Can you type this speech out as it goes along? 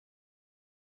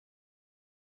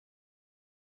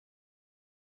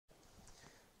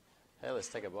Okay, let's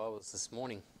take our Bibles this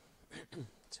morning.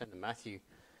 Turn to Matthew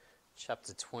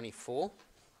chapter 24.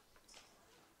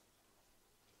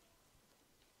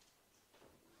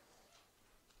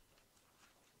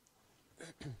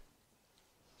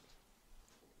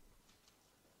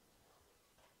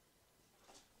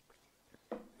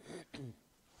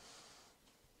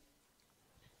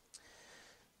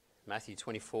 Matthew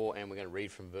 24, and we're going to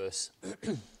read from verse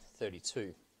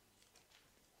 32.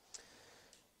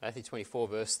 Matthew 24,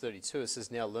 verse 32, it says,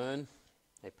 "Now learn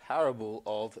a parable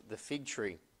of the fig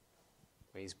tree.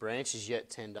 When his branch is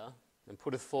yet tender, and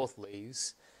putteth forth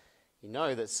leaves, you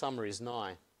know that summer is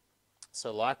nigh.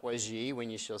 So likewise ye,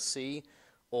 when ye shall see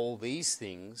all these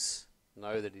things,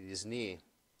 know that it is near,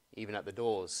 even at the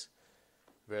doors.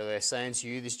 Verily I say unto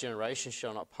you, this generation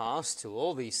shall not pass till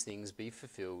all these things be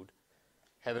fulfilled.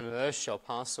 Heaven and earth shall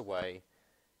pass away,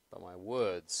 but my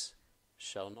words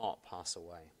shall not pass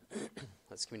away."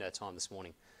 Let's commit our time this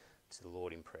morning to the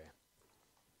Lord in prayer.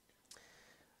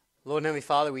 Lord and Heavenly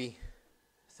Father, we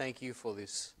thank you for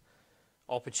this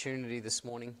opportunity this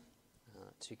morning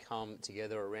to come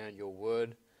together around your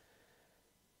word.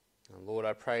 And Lord,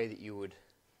 I pray that you would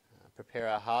prepare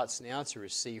our hearts now to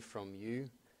receive from you.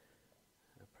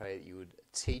 I pray that you would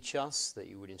teach us, that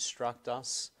you would instruct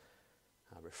us,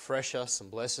 refresh us and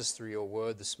bless us through your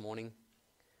word this morning.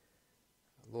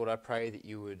 Lord, I pray that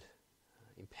you would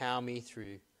empower me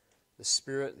through the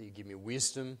Spirit, that you give me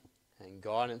wisdom and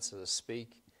guidance as I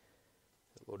speak.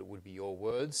 That, Lord, it would be your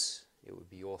words, it would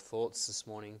be your thoughts this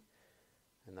morning,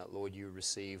 and that, Lord, you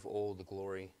receive all the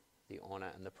glory, the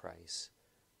honour and the praise.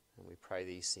 And we pray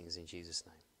these things in Jesus'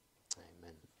 name.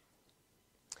 Amen.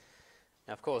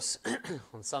 Now, of course,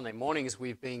 on Sunday mornings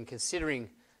we've been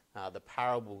considering the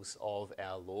parables of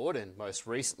our Lord, and most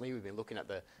recently we've been looking at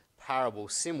the parable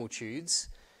similitudes.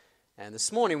 And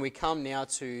this morning we come now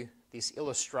to this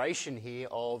illustration here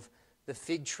of the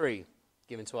fig tree,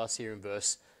 given to us here in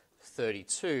verse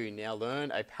 32. "Now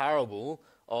learn a parable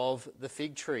of the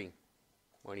fig tree.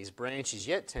 When his branch is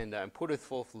yet tender and putteth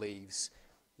forth leaves,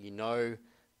 you know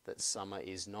that summer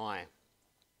is nigh."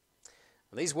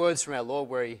 And these words from our Lord,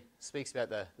 where he speaks about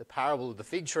the parable of the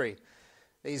fig tree,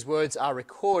 these words are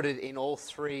recorded in all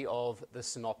three of the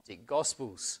synoptic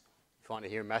gospels. You find it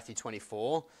here in Matthew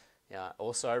 24,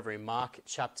 also over in Mark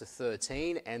chapter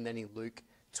 13, and then in Luke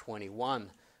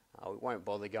 21. We won't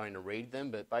bother going to read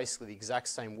them, but basically the exact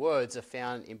same words are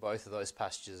found in both of those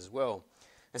passages as well.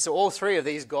 And so all three of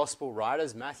these gospel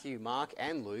writers, Matthew, Mark,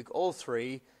 and Luke, all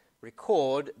three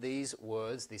record these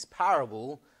words, this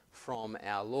parable from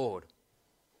our Lord.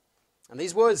 And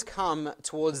these words come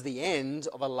towards the end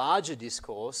of a larger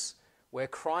discourse where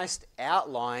Christ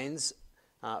outlines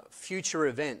future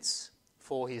events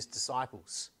for his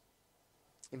disciples.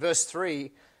 In verse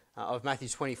 3 of Matthew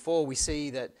 24, we see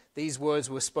that these words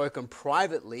were spoken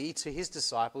privately to his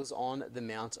disciples on the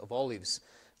Mount of Olives.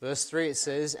 Verse 3, it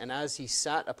says, "And as he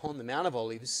sat upon the Mount of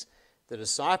Olives, the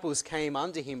disciples came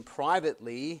unto him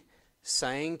privately,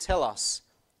 saying, Tell us,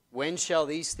 when shall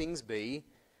these things be?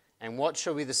 And what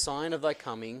shall be the sign of thy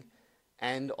coming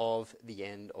and of the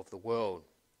end of the world?"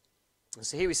 And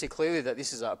so here we see clearly that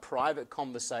this is a private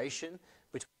conversation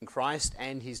between Christ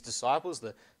and his disciples.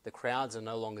 The crowds are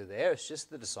no longer there, it's just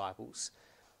the disciples.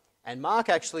 And Mark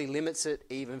actually limits it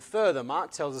even further.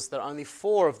 Mark tells us that only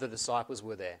 4 of the disciples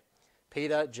were there: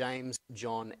 Peter, James,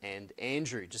 John, and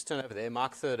Andrew. Just turn over there,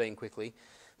 Mark 13 quickly.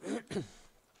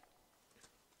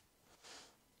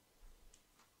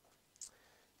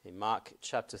 In Mark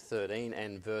chapter 13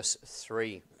 and verse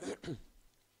 3. It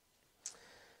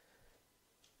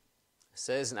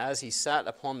says, "And as he sat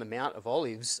upon the Mount of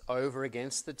Olives over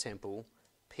against the temple,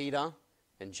 Peter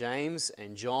and James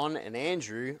and John and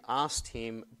Andrew asked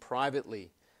him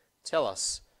privately, Tell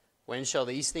us, when shall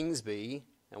these things be?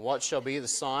 And what shall be the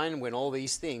sign when all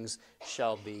these things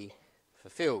shall be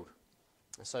fulfilled?"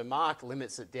 And so Mark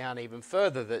limits it down even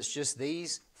further. That's just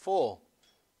these 4.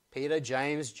 Peter,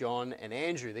 James, John, and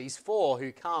Andrew. These 4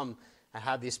 who come and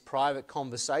have this private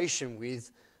conversation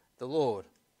with the Lord.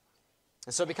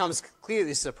 And so it becomes clear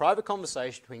this is a private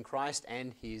conversation between Christ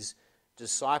and his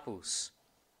disciples.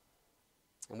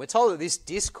 And we're told that this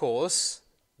discourse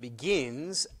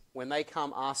begins when they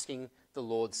come asking the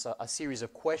Lord a series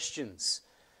of questions.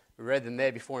 We read them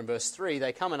there before in verse 3.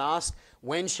 They come and ask,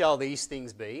 "When shall these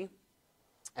things be?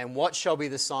 And what shall be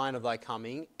the sign of thy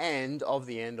coming and of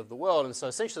the end of the world?" And so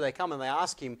essentially they come and they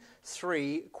ask him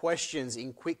 3 questions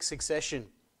in quick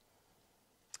succession.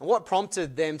 And what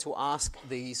prompted them to ask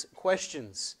these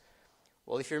questions?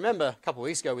 Well, if you remember, a couple of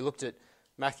weeks ago we looked at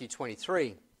Matthew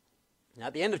 23. Now,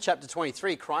 at the end of chapter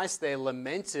 23, Christ there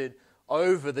lamented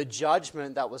over the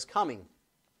judgment that was coming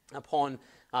upon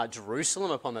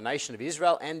Jerusalem, upon the nation of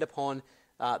Israel, and upon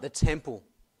the temple,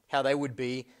 how they would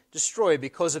be destroyed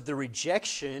because of the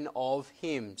rejection of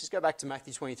him. Just go back to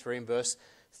Matthew 23 and verse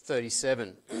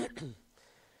 37.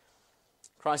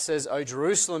 Christ says, O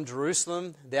Jerusalem,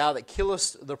 Jerusalem, thou that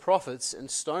killest the prophets and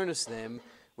stonest them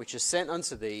which are sent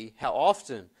unto thee, how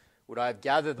often would I have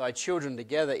gathered thy children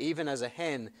together, even as a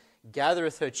hen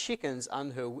gathereth her chickens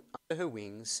under her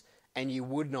wings, and ye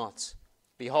would not.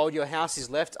 Behold, your house is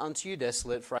left unto you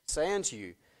desolate, for I say unto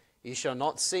you, ye shall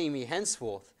not see me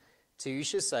henceforth, till you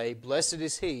shall say, Blessed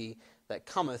is he that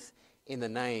cometh in the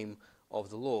name of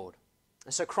the Lord.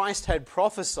 And so Christ had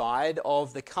prophesied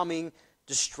of the coming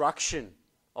destruction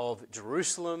of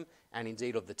Jerusalem and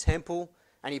indeed of the temple,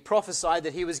 and he prophesied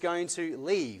that he was going to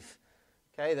leave.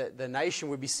 Okay, that the nation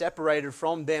would be separated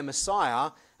from their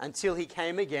Messiah until he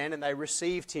came again and they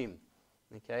received him,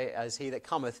 okay, as he that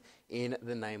cometh in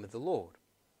the name of the Lord.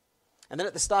 And then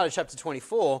at the start of chapter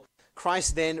 24,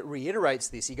 Christ then reiterates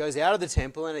this. He goes out of the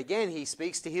temple and again he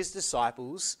speaks to his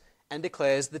disciples and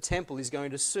declares the temple is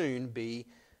going to soon be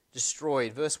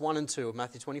destroyed. Verse 1 and 2 of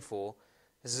Matthew 24,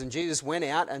 it says, And Jesus went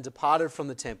out and departed from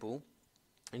the temple,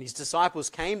 and his disciples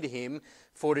came to him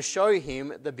for to show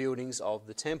him the buildings of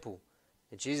the temple.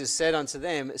 And Jesus said unto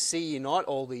them, See ye not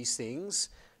all these things?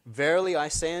 Verily I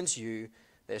say unto you,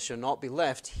 there shall not be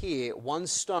left here one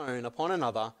stone upon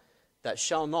another that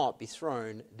shall not be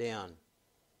thrown down.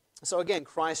 So again,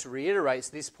 Christ reiterates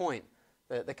this point,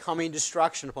 the coming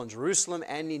destruction upon Jerusalem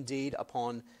and indeed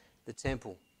upon the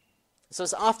temple. So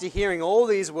it's after hearing all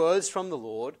these words from the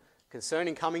Lord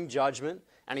concerning coming judgment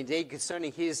and indeed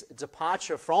concerning his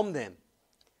departure from them,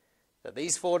 that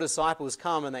these four disciples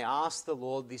come and they ask the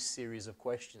Lord this series of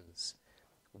questions.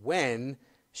 When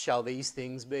shall these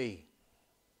things be?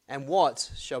 And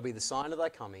what shall be the sign of thy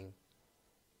coming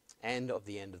and of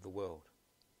the end of the world?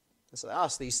 And so they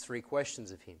ask these three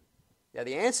questions of him. Now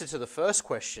the answer to the first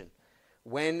question,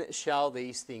 when shall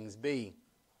these things be?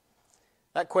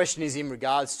 That question is in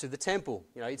regards to the temple.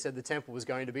 He said the temple was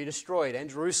going to be destroyed and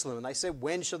Jerusalem. And they said,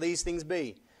 when shall these things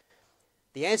be?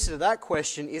 The answer to that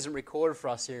question isn't recorded for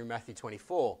us here in Matthew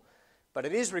 24, but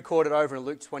it is recorded over in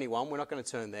Luke 21. We're not going to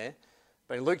turn there.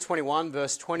 But in Luke 21,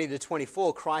 verse 20 to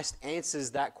 24, Christ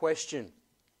answers that question.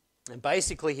 And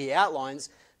basically he outlines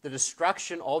the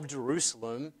destruction of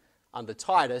Jerusalem under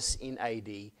Titus in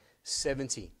AD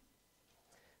 70.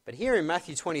 But here in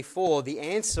Matthew 24, the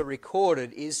answer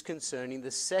recorded is concerning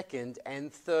the second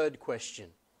and third question.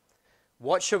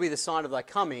 What shall be the sign of thy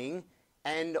coming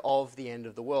and of the end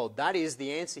of the world? That is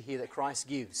the answer here that Christ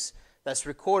gives. That's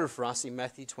recorded for us in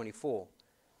Matthew 24.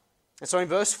 And so in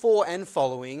verse 4 and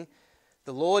following,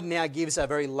 the Lord now gives a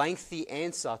very lengthy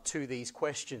answer to these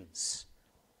questions.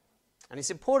 And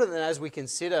it's important that as we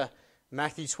consider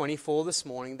Matthew 24 this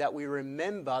morning, that we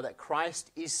remember that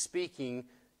Christ is speaking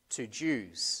to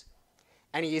Jews.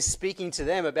 And he is speaking to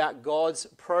them about God's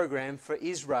program for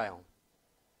Israel.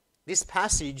 This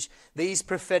passage, these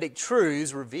prophetic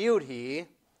truths revealed here,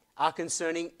 are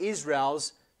concerning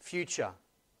Israel's future.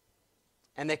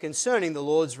 And they're concerning the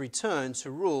Lord's return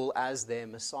to rule as their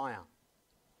Messiah.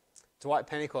 Dwight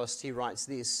Pentecost, he writes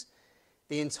this,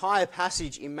 the entire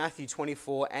passage in Matthew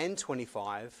 24 and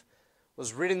 25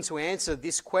 was written to answer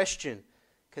this question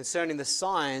concerning the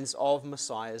signs of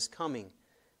Messiah's coming,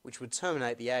 which would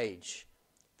terminate the age.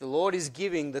 The Lord is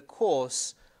giving the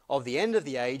course of the end of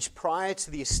the age prior to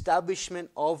the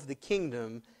establishment of the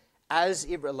kingdom as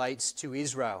it relates to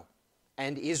Israel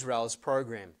and Israel's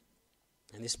program.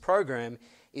 And this program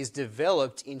is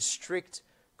developed in strict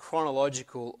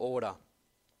chronological order.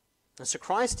 And so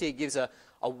Christ here gives a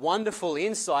wonderful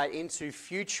insight into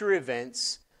future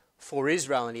events for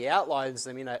Israel, and he outlines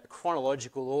them in a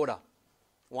chronological order,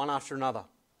 one after another.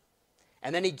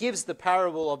 And then he gives the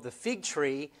parable of the fig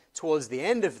tree towards the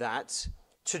end of that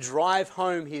to drive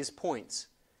home his point,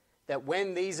 that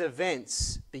when these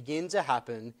events begin to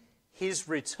happen, his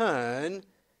return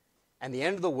and the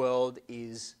end of the world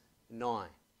is nigh.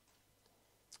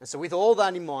 And so with all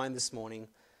that in mind this morning,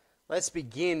 let's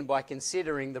begin by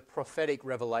considering the prophetic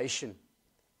revelation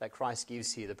that Christ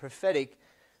gives here, the prophetic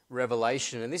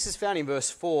revelation. And this is found in verse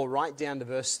 4 right down to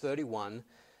verse 31.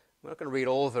 We're not going to read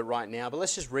all of it right now, but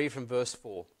let's just read from verse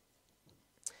 4.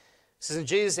 It says, And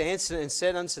Jesus answered and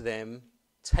said unto them,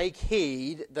 Take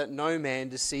heed that no man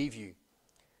deceive you.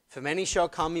 For many shall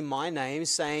come in my name,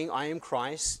 saying, I am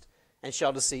Christ, and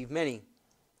shall deceive many.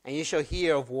 And ye shall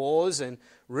hear of wars and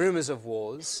rumours of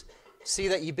wars. See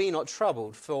that ye be not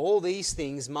troubled, for all these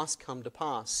things must come to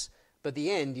pass, but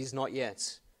the end is not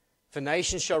yet. For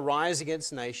nation shall rise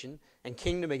against nation, and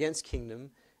kingdom against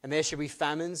kingdom, and there shall be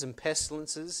famines and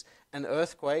pestilences and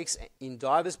earthquakes in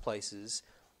divers places,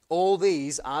 All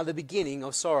these are the beginning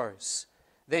of sorrows.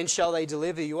 Then shall they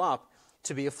deliver you up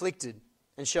to be afflicted,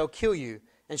 and shall kill you,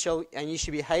 and you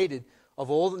shall be hated of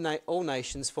all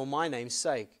nations for my name's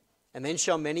sake. And then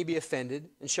shall many be offended,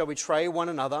 and shall betray one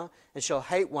another, and shall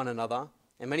hate one another.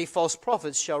 And many false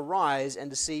prophets shall rise and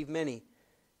deceive many.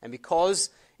 And because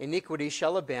iniquity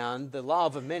shall abound, the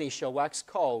love of many shall wax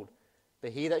cold.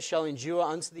 But he that shall endure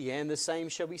unto the end, the same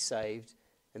shall be saved.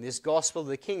 And this gospel of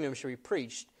the kingdom shall be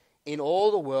preached in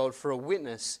all the world for a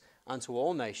witness unto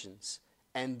all nations.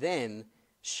 And then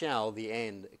shall the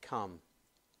end come.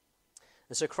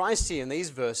 And so Christ here in these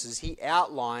verses, he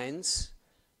outlines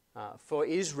for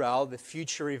Israel the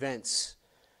future events.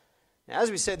 Now, as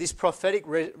we said, this prophetic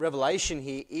revelation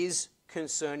here is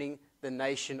concerning the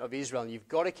nation of Israel. And you've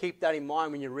got to keep that in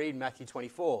mind when you read Matthew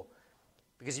 24.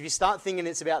 Because if you start thinking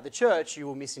it's about the church, you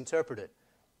will misinterpret it.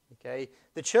 Okay?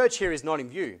 The church here is not in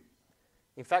view.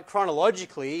 In fact,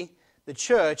 chronologically, the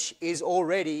church is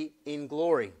already in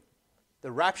glory.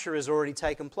 The rapture has already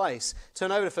taken place.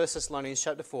 Turn over to 1 Thessalonians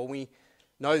chapter 4. We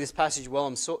know this passage well,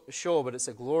 I'm sure, but it's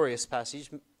a glorious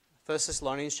passage. 1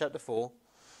 Thessalonians chapter 4.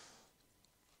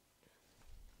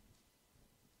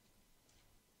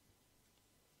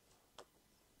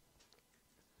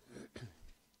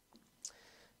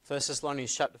 First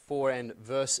Thessalonians chapter 4 and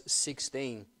verse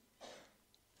 16.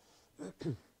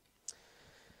 It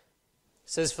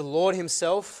says, For the Lord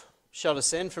himself shall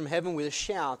descend from heaven with a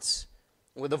shout,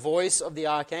 and with the voice of the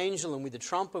archangel, and with the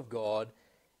trump of God,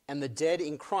 and the dead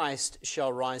in Christ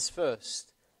shall rise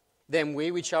first. Then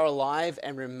we which are alive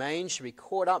and remain shall be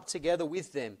caught up together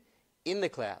with them in the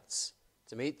clouds,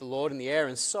 to meet the Lord in the air,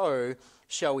 and so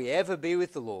shall we ever be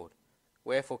with the Lord.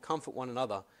 Wherefore comfort one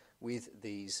another with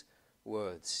these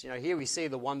words. Here we see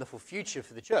the wonderful future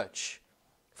for the church,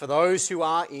 for those who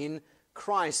are in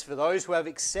Christ, for those who have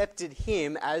accepted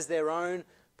him as their own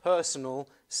personal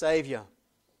Saviour.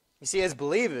 You see, as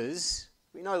believers,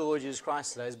 we know the Lord Jesus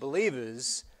Christ today. As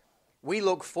believers, we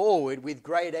look forward with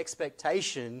great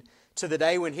expectation to the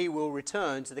day when he will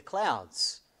return to the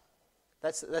clouds.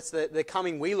 That's the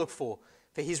coming we look for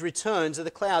his return to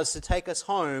the clouds to take us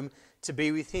home to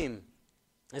be with him.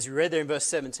 As we read there in verse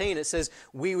 17, it says,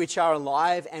 We which are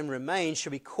alive and remain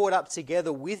shall be caught up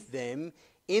together with them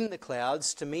in the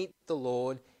clouds to meet the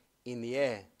Lord in the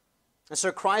air. And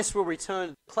so Christ will return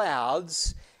to the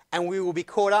clouds, and we will be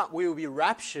caught up, we will be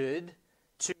raptured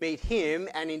to meet him,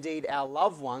 and indeed our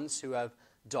loved ones who have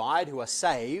died, who are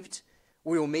saved,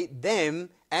 we will meet them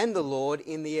and the Lord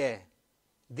in the air.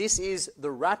 This is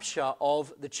the rapture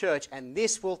of the church, and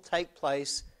this will take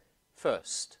place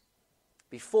first,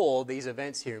 before these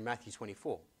events here in Matthew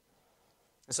 24.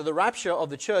 And so the rapture of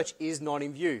the church is not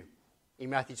in view in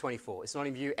Matthew 24. It's not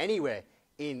in view anywhere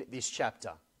in this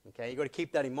chapter. Okay, you've got to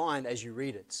keep that in mind as you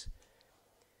read it.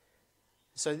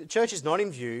 So the church is not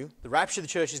in view. The rapture of the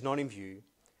church is not in view.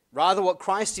 Rather, what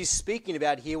Christ is speaking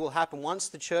about here will happen once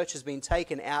the church has been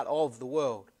taken out of the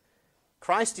world.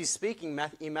 Christ is speaking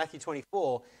in Matthew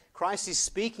 24. Christ is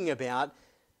speaking about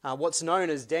what's known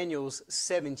as Daniel's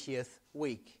 70th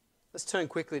week. Let's turn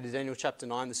quickly to Daniel chapter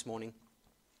 9 this morning.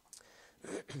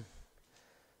 I'm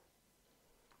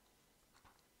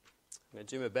going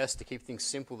to do my best to keep things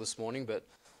simple this morning, but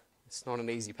it's not an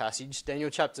easy passage. Daniel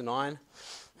chapter 9.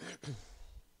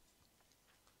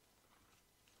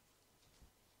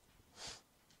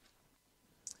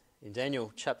 In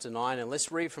Daniel chapter 9, and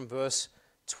let's read from verse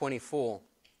 24.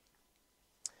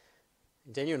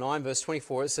 In Daniel 9, verse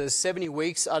 24, it says, 70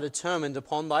 weeks are determined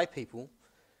upon thy people,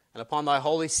 and upon thy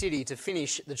holy city to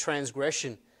finish the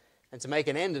transgression, and to make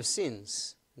an end of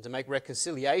sins, and to make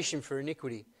reconciliation for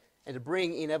iniquity, and to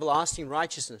bring in everlasting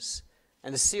righteousness,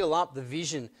 and to seal up the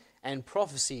vision and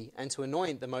prophecy, and to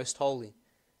anoint the most holy.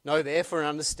 Know therefore and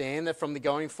understand that from the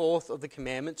going forth of the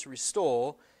commandment to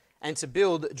restore and to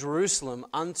build Jerusalem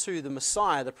unto the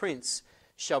Messiah the Prince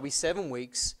shall be 7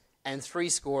 weeks and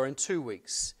 62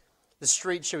 weeks. The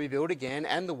street shall be built again,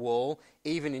 and the wall,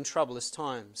 even in troublous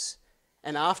times.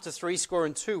 And after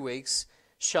 62 weeks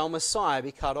shall Messiah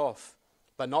be cut off,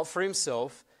 but not for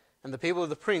himself, and the people of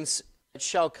the prince that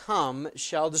shall come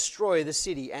shall destroy the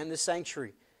city and the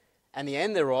sanctuary, and the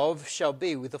end thereof shall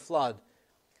be with the flood.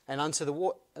 And unto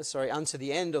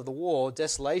the end of the war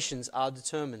desolations are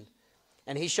determined.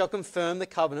 And he shall confirm the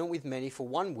covenant with many for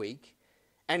 1 week,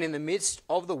 and in the midst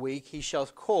of the week he shall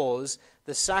cause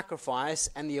the sacrifice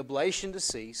and the oblation to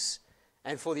cease,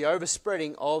 and for the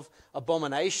overspreading of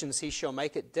abominations he shall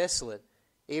make it desolate,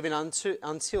 even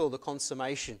until the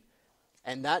consummation.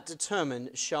 And that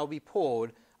determined shall be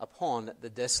poured upon the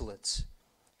desolate.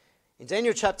 In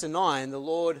Daniel chapter 9, the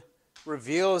Lord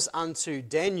reveals unto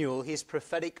Daniel his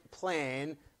prophetic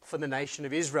plan for the nation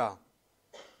of Israel.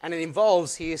 And it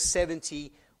involves here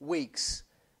 70 weeks.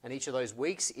 And each of those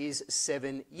weeks is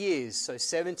 7 years. So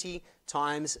 70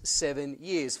 times 7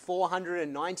 years,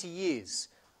 490 years.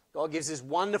 God gives this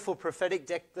wonderful prophetic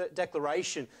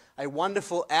declaration, a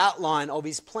wonderful outline of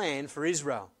his plan for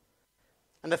Israel.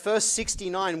 And the first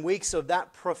 69 weeks of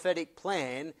that prophetic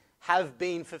plan have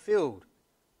been fulfilled.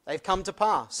 They've come to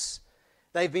pass.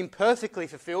 They've been perfectly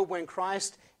fulfilled when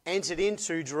Christ entered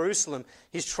into Jerusalem,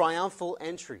 his triumphal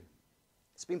entry.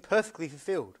 It's been perfectly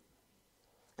fulfilled.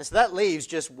 And so that leaves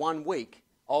just 1 week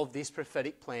of this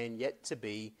prophetic plan yet to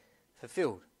be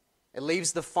fulfilled. It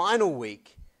leaves the final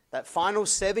week, that final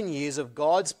 7 years of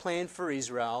God's plan for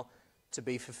Israel to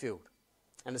be fulfilled.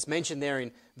 And it's mentioned there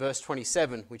in verse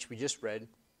 27, which we just read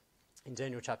in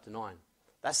Daniel chapter 9.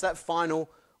 That's that final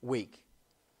week.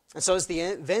 And so it's the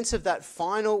events of that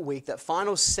final week, that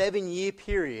final 7-year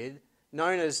period,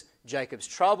 known as Jacob's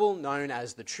trouble, known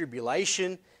as the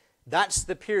tribulation, that's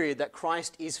the period that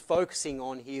Christ is focusing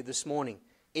on here this morning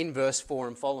in verse 4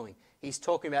 and following. He's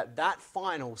talking about that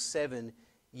final 7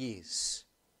 years.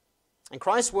 And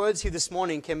Christ's words here this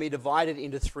morning can be divided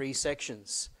into 3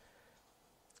 sections.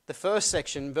 The first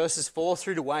section, verses 4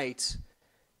 through to 8,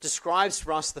 describes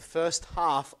for us the first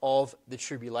half of the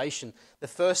tribulation, the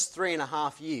first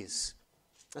 3.5 years.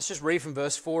 Let's just read from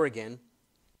verse 4 again.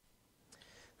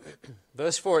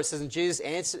 Verse 4, it says, "And Jesus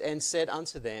answered and said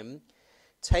unto them,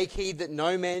 Take heed that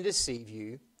no man deceive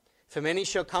you, for many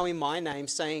shall come in my name,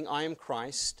 saying, I am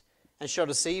Christ, and shall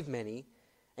deceive many.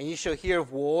 And you shall hear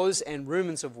of wars and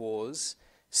rumors of wars.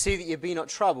 See that ye be not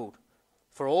troubled.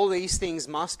 For all these things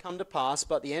must come to pass,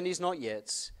 but the end is not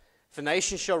yet. For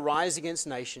nation shall rise against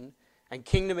nation, and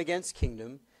kingdom against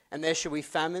kingdom, and there shall be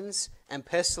famines, and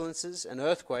pestilences, and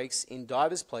earthquakes in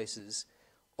divers places.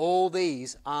 All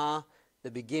these are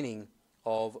the beginning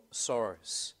of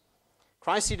sorrows."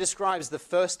 Christ here describes the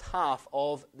first half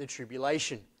of the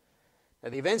tribulation. Now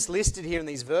the events listed here in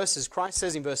these verses, Christ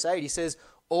says in verse 8, he says,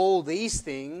 all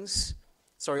these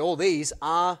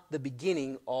are the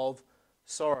beginning of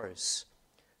sorrows.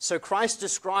 So Christ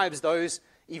describes those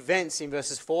events in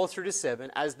verses 4 through to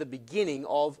 7 as the beginning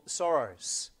of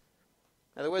sorrows.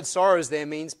 Now the word sorrows there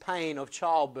means pain of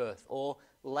childbirth or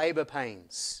labor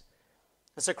pains.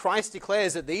 And so Christ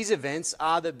declares that these events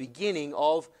are the beginning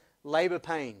of labor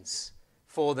pains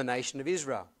for the nation of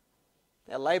Israel.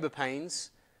 Now labor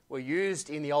pains were used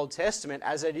in the Old Testament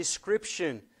as a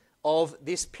description of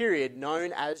this period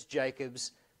known as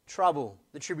Jacob's trouble,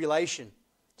 the tribulation.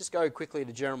 Just go quickly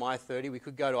to Jeremiah 30. We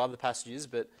could go to other passages,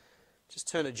 but just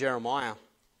turn to Jeremiah.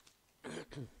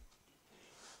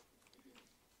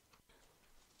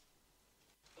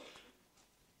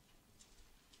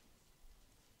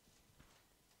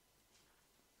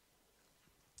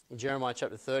 In Jeremiah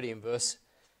chapter 30 and verse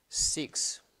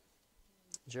 6.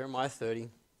 Jeremiah 30,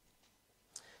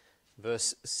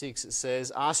 verse 6, it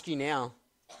says, Ask ye now,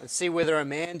 and see whether a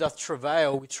man doth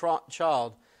travail with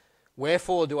child.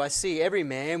 Wherefore do I see every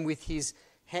man with his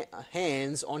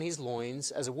hands on his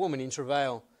loins as a woman in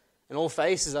travail, and all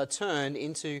faces are turned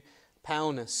into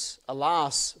paleness.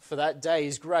 Alas, for that day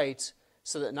is great,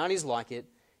 so that none is like it.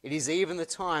 It is even the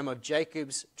time of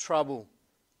Jacob's trouble,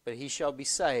 but he shall be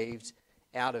saved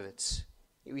out of it.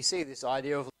 We see this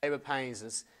idea of labor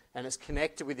pains, and it's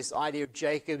connected with this idea of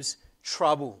Jacob's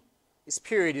trouble. This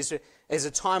period is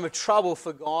a time of trouble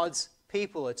for God's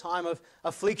people, a time of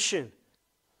affliction.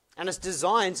 And it's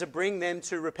designed to bring them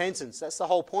to repentance. That's the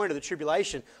whole point of the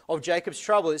tribulation of Jacob's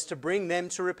trouble, is to bring them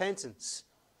to repentance.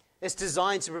 It's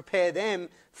designed to prepare them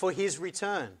for his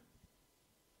return.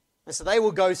 And so they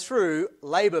will go through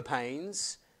labor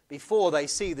pains before they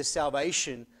see the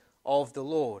salvation of the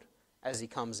Lord as he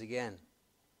comes again.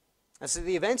 And so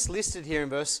the events listed here in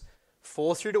verse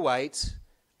 4 through to 8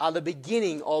 are the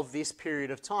beginning of this period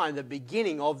of time, the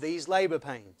beginning of these labor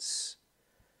pains.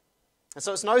 And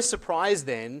so it's no surprise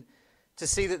then to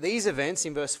see that these events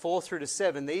in verse 4 through to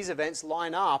 7, these events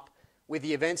line up with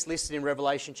the events listed in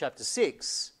Revelation chapter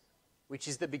 6, which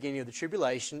is the beginning of the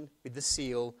tribulation with the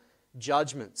seal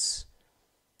judgments.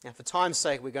 Now for time's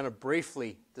sake, we're going to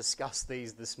briefly discuss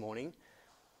these this morning.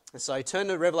 And so turn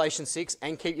to Revelation 6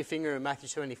 and keep your finger in Mathew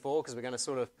 24, because we're going to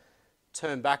sort of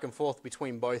turn back and forth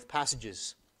between both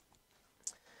passages.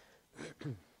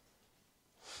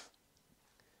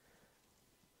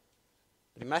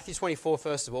 But in Matthew 24,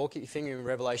 first of all, keep your finger in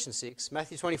Revelation 6.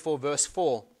 Matthew 24, verse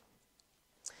 4.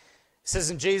 It says,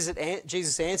 And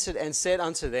Jesus answered and said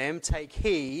unto them, Take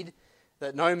heed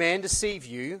that no man deceive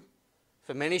you,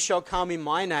 for many shall come in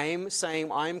my name, saying,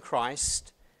 I am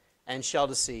Christ, and shall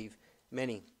deceive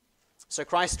many. So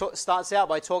Christ starts out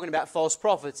by talking about false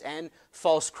prophets and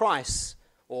false Christs,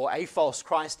 or a false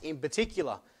Christ in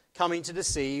particular, coming to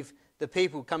deceive the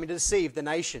people, coming to deceive the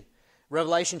nation.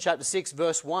 Revelation chapter 6,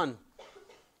 verse 1.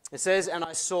 It says, "And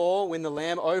I saw when the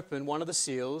Lamb opened one of the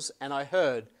seals, and I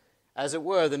heard, as it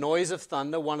were, the noise of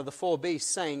thunder, one of the four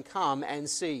beasts saying, 'Come and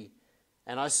see.'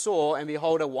 And I saw, and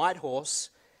behold, a white horse,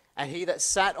 and he that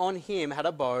sat on him had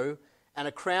a bow, and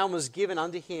a crown was given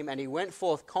unto him, and he went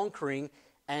forth conquering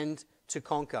and to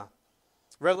conquer."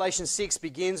 Revelation 6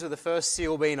 begins with the first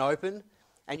seal being opened,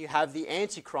 and you have the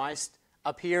Antichrist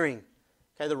appearing.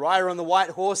 Okay, the rider on the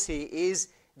white horse here is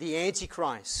the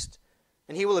Antichrist,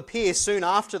 and he will appear soon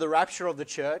after the rapture of the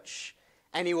church,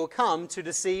 and he will come to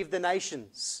deceive the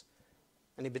nations.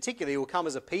 And in particular, he will come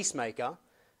as a peacemaker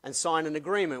and sign an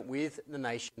agreement with the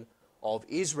nation of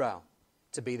Israel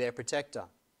to be their protector.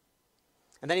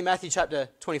 And then in Matthew chapter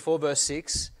 24, verse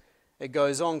 6, it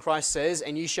goes on, Christ says,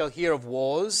 "And ye shall hear of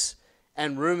wars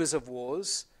and rumours of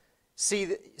wars. See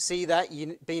that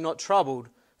ye be not troubled,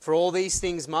 for all these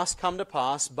things must come to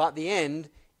pass, but the end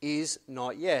is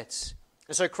not yet."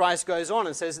 And so Christ goes on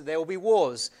and says that there will be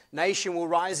wars. Nation will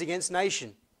rise against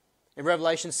nation. In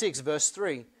Revelation 6, verse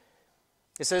 3,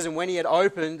 it says, "And when he had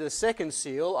opened the second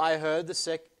seal, I heard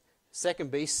the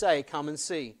second beast say, 'Come and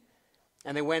see.'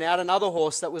 And there went out another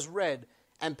horse that was red,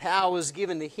 and power was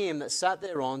given to him that sat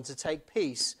thereon to take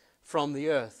peace from the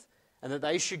earth, and that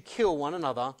they should kill one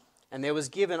another, and there was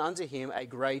given unto him a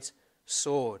great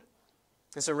sword."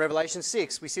 And so in Revelation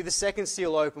 6, we see the second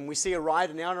seal open. We see a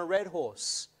rider now on a red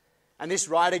horse. And this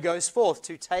rider goes forth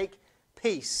to take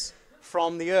peace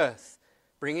from the earth,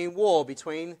 bringing war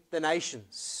between the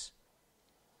nations.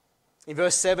 In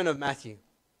verse 7 of Matthew,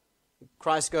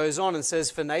 Christ goes on and says,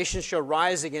 "For nation shall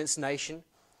rise against nation,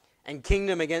 and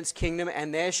kingdom against kingdom,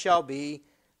 and there shall be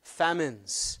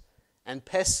famines and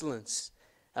pestilences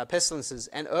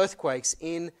and earthquakes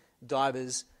in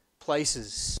divers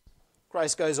places."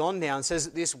 Christ goes on now and says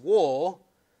that this war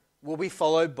will be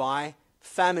followed by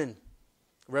famine.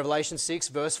 Revelation 6,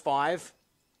 verse 5,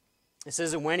 it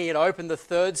says, "And when he had opened the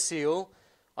third seal,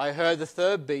 I heard the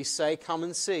third beast say, 'Come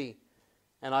and see.'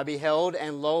 And I beheld,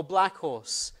 and lo, a black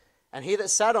horse, and he that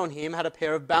sat on him had a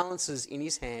pair of balances in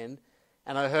his hand.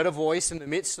 And I heard a voice in the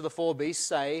midst of the four beasts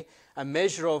say, 'A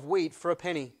measure of wheat for a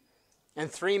penny,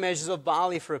 and 3 measures of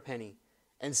barley for a penny.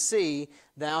 And see,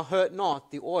 thou hurt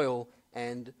not the oil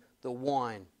and the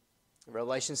wine.'"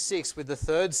 Revelation 6, with the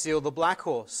third seal, the black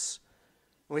horse.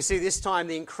 And we see this time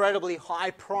the incredibly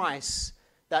high price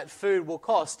that food will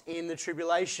cost in the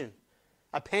tribulation.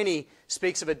 A penny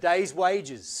speaks of a day's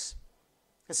wages.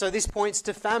 And so this points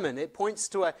to famine. It points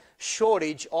to a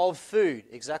shortage of food,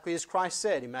 exactly as Christ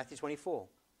said in Matthew 24.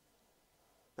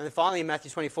 And then finally in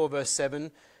Matthew 24, verse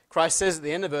 7, Christ says at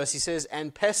the end of the verse, he says,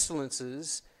 "And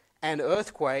pestilences and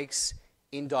earthquakes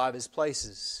in divers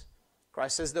places."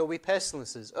 Christ says there will be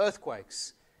pestilences,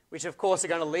 earthquakes, which of course are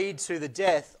going to lead to the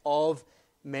death of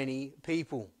many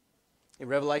people. In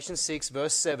Revelation 6,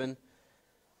 verse 7,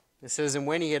 it says, "And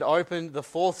when he had opened the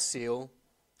fourth seal,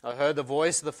 I heard the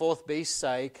voice of the fourth beast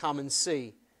say, 'Come and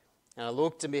see.' And I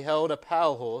looked and beheld a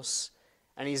pale horse,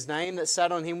 and his name that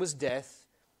sat on him was Death,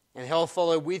 and hell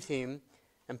followed with him,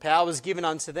 and power was given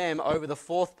unto them over the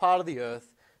fourth part of the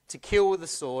earth, to kill with the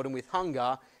sword, and with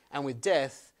hunger, and with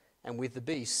death, and with the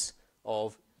beasts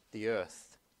of the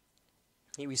earth."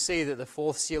 Here we see that the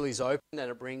fourth seal is opened, and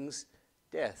it brings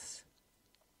death.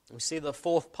 We see the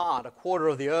fourth part, a quarter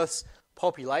of the earth's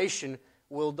population,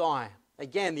 will die.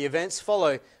 Again, the events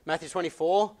follow Matthew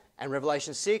 24 and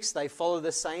Revelation 6. They follow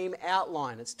the same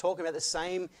outline. It's talking about the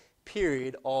same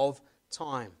period of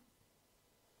time.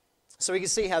 So we can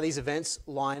see how these events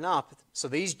line up. So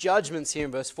these judgments here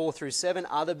in verse 4 through 7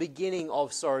 are the beginning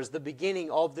of sorrows, the beginning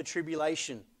of the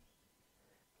tribulation.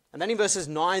 And then in verses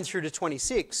 9 through to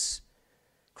 26,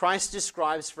 Christ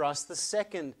describes for us the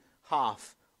second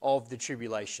half of the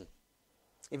tribulation.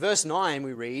 In verse 9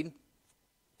 we read,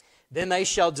 "Then they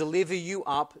shall deliver you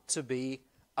up to be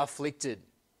afflicted,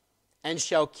 and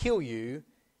shall kill you,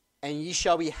 and ye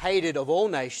shall be hated of all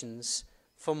nations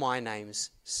for my name's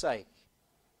sake."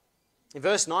 In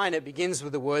verse 9 it begins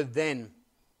with the word "then."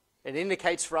 It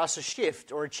indicates for us a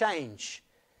shift or a change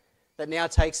that now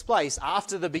takes place.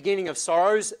 After the beginning of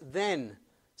sorrows, then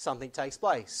something takes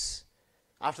place.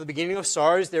 After the beginning of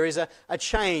sorrows, there is a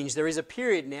change. There is a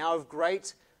period now of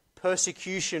great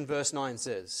persecution, verse 9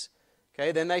 says.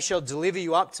 Okay, "Then they shall deliver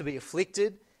you up to be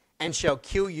afflicted, and shall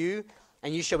kill you,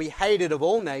 and you shall be hated of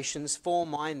all nations for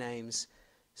my name's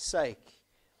sake."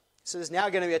 So there's now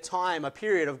going to be a time, a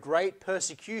period of great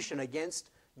persecution against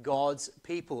God's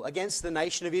people, against the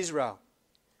nation of Israel.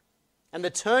 And the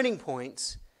turning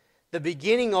point, the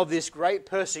beginning of this great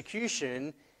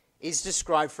persecution, is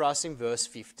described for us in verse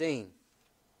 15.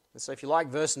 And so if you like,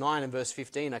 verse 9 and verse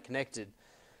 15 are connected.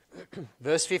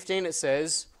 Verse 15 it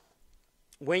says,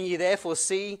 "When ye therefore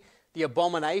see the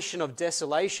abomination of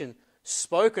desolation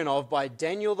spoken of by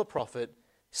Daniel the prophet,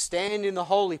 stand in the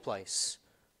holy place.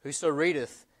 Whoso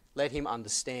readeth, let him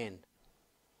understand."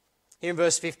 Here in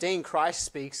verse 15, Christ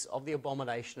speaks of the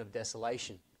abomination of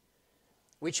desolation,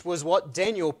 which was what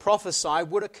Daniel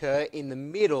prophesied would occur in the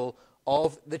middle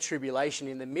of the tribulation,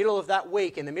 in the middle of that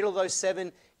week, in the middle of those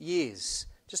 7 years.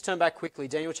 Just turn back quickly,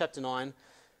 Daniel chapter 9.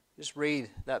 Just read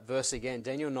that verse again.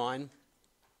 Daniel 9,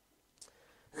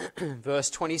 verse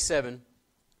 27.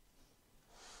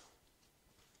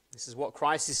 This is what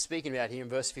Christ is speaking about here in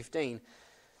verse 15.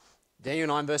 Daniel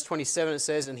 9, verse 27, it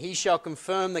says, "And he shall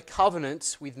confirm the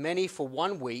covenant with many for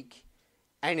 1 week,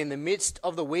 and in the midst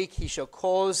of the week he shall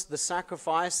cause the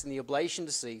sacrifice and the oblation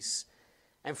to cease.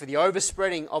 And for the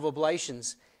overspreading of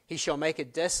oblations he shall make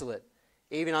it desolate,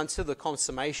 even until the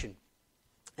consummation.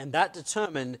 And that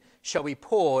determined shall be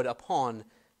poured upon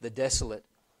the desolate."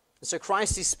 And so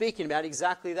Christ is speaking about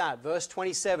exactly that. Verse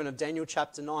 27 of Daniel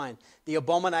chapter 9, the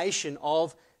abomination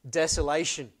of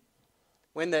desolation.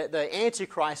 When the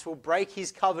Antichrist will break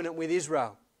his covenant with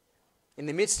Israel. In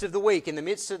the midst of the week, in the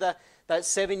midst of that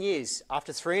 7 years,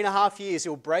 after 3.5 years,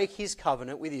 he'll break his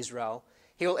covenant with Israel.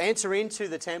 He'll enter into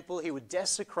the temple, he will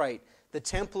desecrate the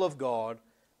temple of God,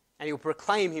 and he'll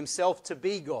proclaim himself to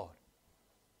be God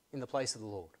in the place of the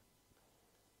Lord.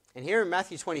 And here in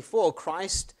Matthew 24,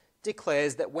 Christ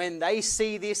declares that when they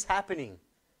see this happening,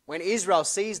 when Israel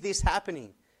sees this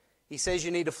happening, he says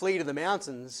you need to flee to the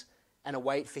mountains and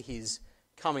await for his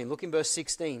coming. Look in verse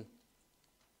 16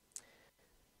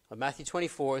 of Matthew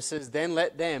 24. It says, "Then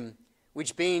let them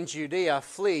which be in Judea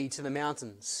flee to the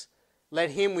mountains.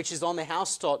 Let him which is on the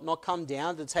housetop not come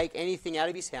down to take anything out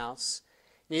of his house,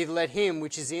 neither let him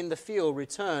which is in the field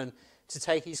return to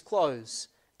take his clothes.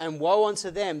 And woe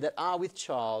unto them that are with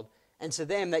child, and to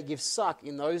them that give suck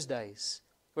in those days.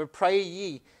 But pray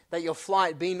ye that your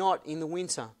flight be not in the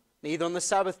winter, neither on the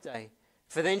Sabbath day.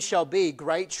 For then shall be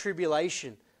great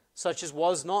tribulation, such as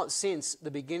was not since the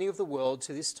beginning of the world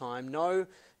to this time, no,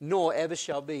 nor ever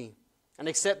shall be. And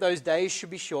except those days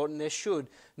should be shortened, there should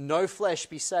no flesh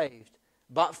be saved.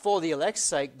 But for the elect's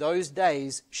sake, those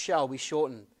days shall be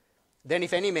shortened. Then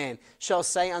if any man shall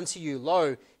say unto you,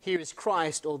 Lo, here is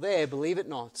Christ, or there, believe it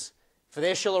not. For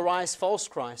there shall arise false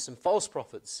Christs and false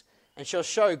prophets, and shall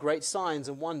show great signs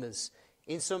and wonders,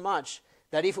 insomuch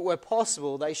that if it were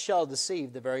possible, they shall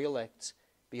deceive the very elect.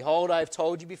 Behold, I have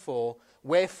told you before.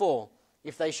 Wherefore,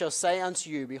 if they shall say unto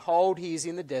you, Behold, he is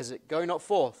in the desert, go not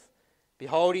forth.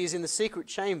 Behold, he is in the secret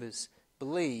chambers,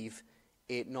 believe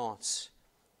it not."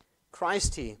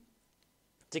 Christ here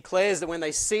declares that when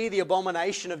they see the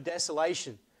abomination of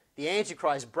desolation, the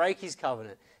Antichrist break his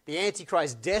covenant, the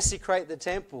Antichrist desecrate the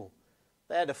temple,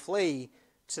 they had to flee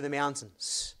to the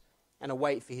mountains and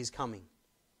await for his coming.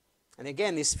 And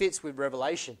again, this fits with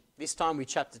Revelation. This time with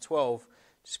chapter 12.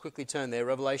 Just quickly turn there,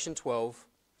 Revelation 12.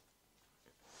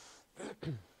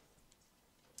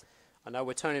 I know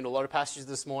we're turning to a lot of passages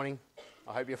this morning.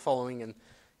 I hope you're following and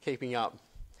keeping up.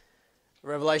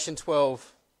 Revelation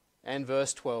 12 and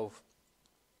verse 12.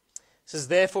 It says,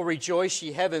 "Therefore rejoice,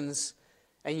 ye heavens,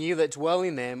 and ye that dwell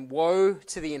in them. Woe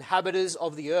to the inhabitants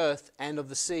of the earth and of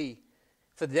the sea.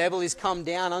 For the devil is come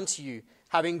down unto you,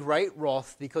 having great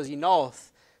wrath, because he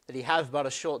knoweth that he hath but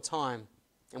a short time.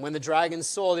 And when the dragon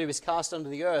saw that he was cast unto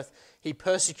the earth, he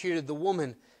persecuted the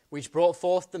woman which brought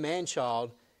forth the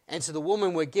man-child. And to the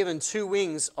woman were given 2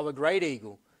 wings of a great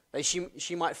eagle, that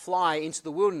she might fly into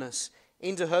the wilderness,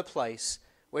 into her place,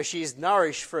 where she is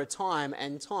nourished for a time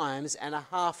and times and a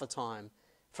half a time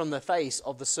from the face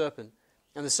of the serpent.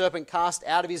 And the serpent cast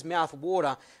out of his mouth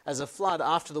water as a flood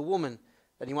after the woman,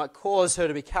 that he might cause her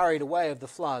to be carried away of the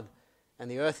flood. And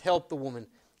the earth helped the woman,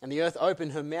 and the earth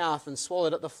opened her mouth and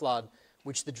swallowed up the flood,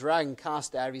 which the dragon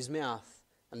cast out of his mouth.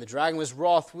 And the dragon was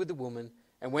wroth with the woman,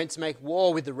 and went to make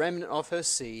war with the remnant of her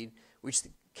seed, which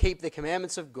keep the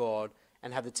commandments of God,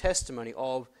 and have the testimony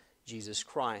of Jesus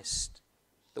Christ."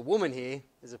 The woman here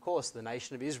is, of course, the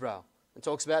nation of Israel. It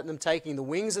talks about them taking the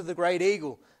wings of the great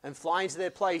eagle and flying to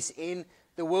their place in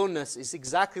the wilderness. It's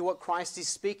exactly what Christ is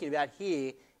speaking about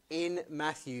here in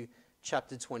Matthew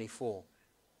chapter 24.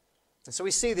 And so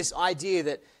we see this idea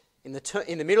that in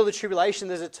the middle of the tribulation,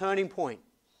 there's a turning point.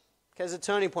 There's a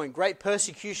turning point. Great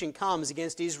persecution comes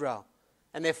against Israel,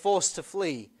 and they're forced to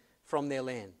flee from their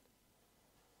land.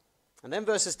 And then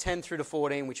verses 10 through to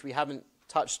 14, which we haven't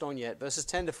touched on yet, verses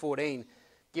 10 to 14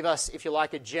 give us, if you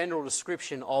like, a general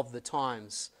description of the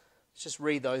times. Let's just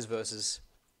read those verses.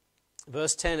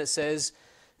 Verse 10, it says,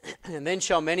 "And then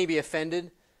shall many be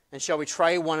offended, and shall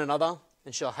betray one another,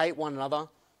 and shall hate one another,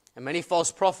 and many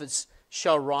false prophets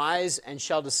shall rise and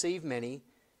shall deceive many.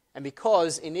 And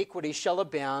because iniquity shall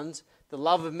abound, the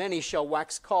love of many shall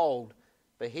wax cold.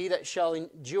 But he that shall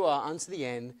endure unto the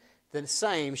end, the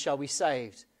same shall be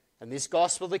saved. And this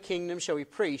gospel of the kingdom shall be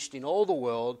preached in all the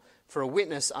world for a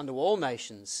witness unto all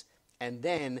nations, and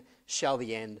then shall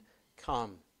the end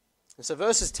come. And so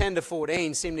verses 10 to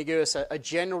 14 seem to give us a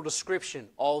general description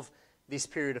of this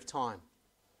period of time.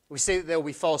 We see that there will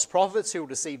be false prophets who will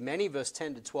deceive many, verse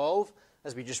 10 to 12,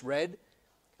 as we just read.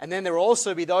 And then there will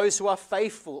also be those who are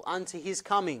faithful unto his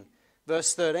coming,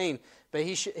 verse 13. But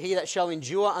he that shall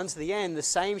endure unto the end, the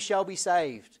same shall be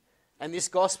saved. And this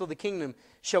gospel of the kingdom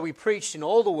shall be preached in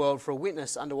all the world for a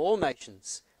witness unto all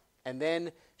nations, and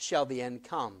then shall the end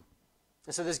come.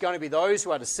 And so there's going to be those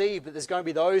who are deceived, but there's going to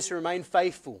be those who remain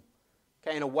faithful,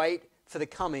 okay, and await for the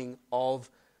coming of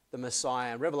the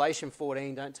Messiah. And Revelation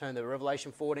 14, don't turn there,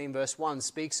 Revelation 14 verse 1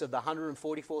 speaks of the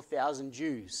 144,000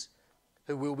 Jews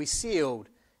who will be sealed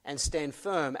and stand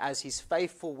firm as his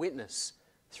faithful witness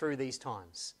through these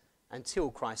times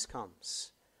until Christ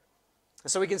comes.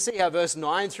 And so we can see how verse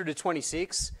 9 through to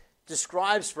 26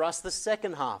 describes for us the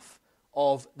second half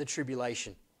of the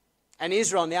tribulation, and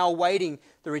Israel now awaiting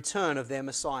the return of their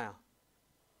Messiah.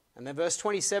 And then verse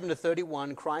 27 to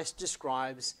 31, Christ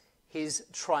describes his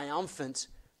triumphant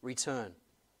return.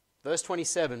 Verse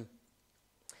 27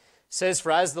 says,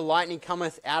 For as the lightning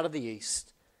cometh out of the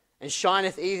east, and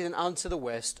shineth even unto the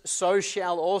west, so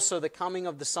shall also the coming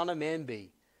of the Son of Man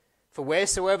be. For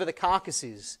wheresoever the carcass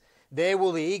is, there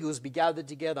will the eagles be gathered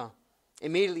together.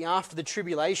 Immediately after the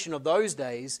tribulation of those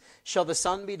days shall the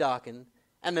sun be darkened,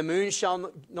 and the moon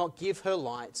shall not give her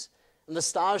light, and the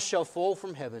stars shall fall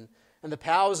from heaven, and the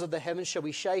powers of the heavens shall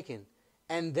be shaken.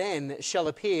 And then shall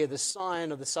appear the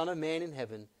sign of the Son of Man in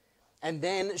heaven. And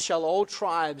then shall all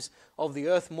tribes of the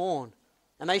earth mourn,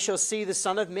 and they shall see the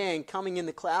Son of Man coming in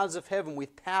the clouds of heaven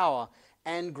with power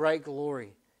and great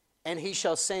glory. And he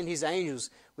shall send his angels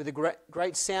with a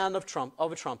great sound of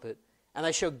a trumpet, and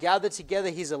they shall gather together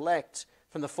his elect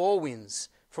from the four winds,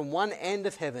 from one end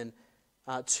of heaven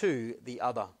to the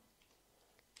other.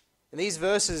 In these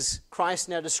verses, Christ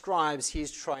now describes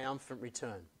his triumphant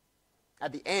return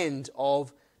at the end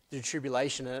of the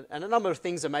tribulation. And a number of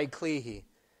things are made clear here.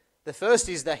 The first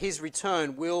is that his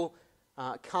return will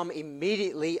come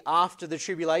immediately after the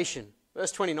tribulation.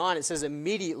 Verse 29, it says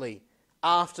immediately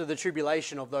after the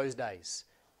tribulation of those days.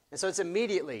 And so it's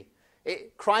immediately.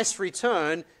 Christ's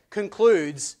return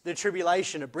concludes the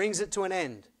tribulation. It brings it to an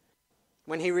end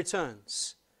when he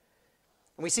returns.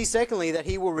 And we see secondly that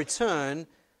he will return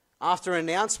after an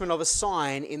announcement of a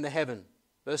sign in the heaven.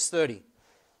 Verse 30.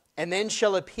 And then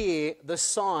shall appear the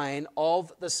sign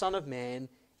of the Son of Man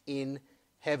in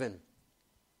heaven.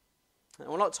 And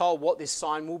we're not told what this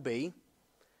sign will be,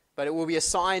 but it will be a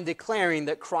sign declaring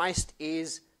that Christ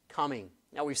is coming.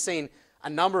 Now we've seen a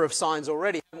number of signs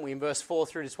already, haven't we? In verse 4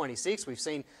 through to 26, we've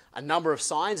seen a number of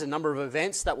signs, a number of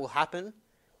events that will happen.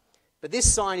 But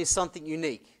this sign is something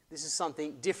unique. This is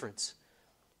something different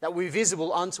that will be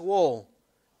visible unto all.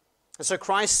 And so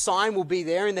Christ's sign will be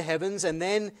there in the heavens, and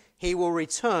then he will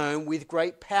return with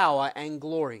great power and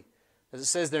glory. As it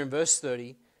says there in verse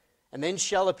 30, and then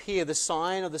shall appear the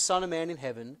sign of the Son of Man in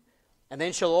heaven, and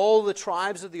then shall all the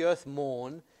tribes of the earth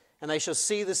mourn, and they shall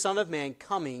see the Son of Man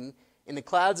coming in the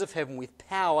clouds of heaven with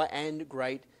power and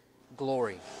great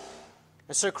glory.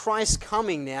 And so Christ's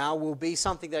coming now will be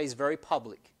something that is very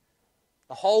public.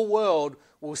 The whole world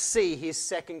will see his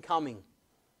second coming.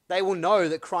 They will know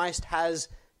that Christ has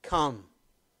come.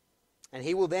 And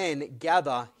he will then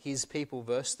gather his people,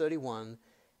 verse 31,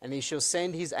 and he shall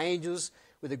send his angels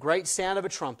with a great sound of a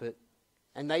trumpet,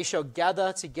 and they shall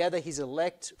gather together his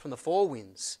elect from the four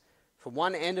winds, from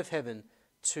one end of heaven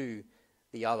to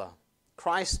the other.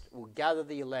 Christ will gather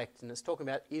the elect, and it's talking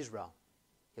about Israel.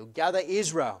 He'll gather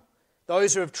Israel,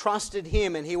 those who have trusted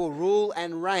him, and he will rule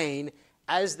and reign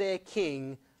as their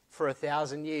king for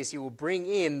 1,000 years. He will bring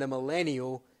in the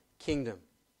millennial kingdom.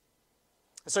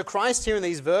 So Christ here in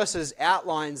these verses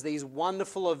outlines these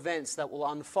wonderful events that will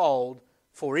unfold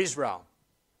for Israel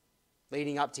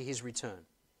leading up to his return.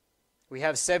 We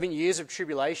have 7 years of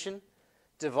tribulation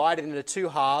divided into two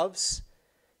halves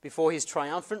before his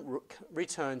triumphant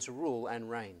return to rule and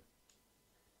reign.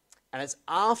 And it's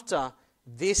after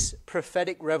this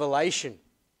prophetic revelation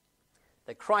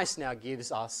that Christ now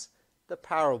gives us the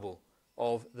parable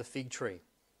of the fig tree.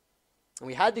 And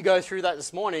we had to go through that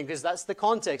this morning because that's the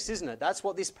context, isn't it? That's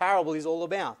what this parable is all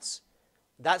about.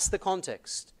 That's the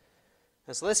context.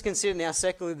 And so let's consider now,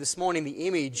 secondly, this morning, the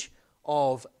image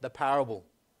of the parable.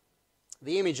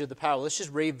 The image of the parable. Let's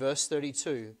just read verse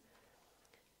 32.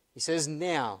 He says,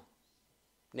 Now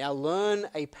learn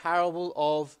a parable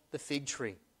of the fig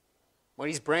tree. When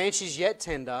his branch is yet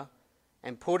tender,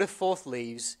 and putteth forth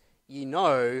leaves, ye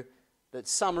know that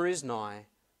summer is nigh.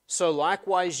 So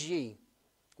likewise ye,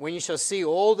 when ye shall see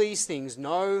all these things,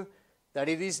 know that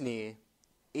it is near,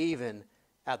 even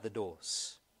at the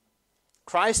doors.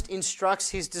 Christ instructs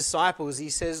his disciples, he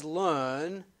says,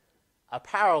 learn a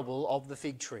parable of the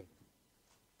fig tree.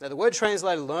 Now the word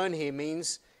translated learn here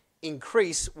means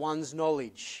increase one's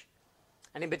knowledge.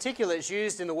 And in particular, it's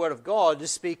used in the Word of God to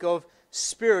speak of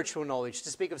spiritual knowledge, to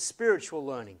speak of spiritual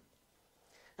learning.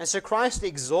 And so Christ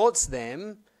exhorts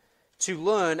them to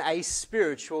learn a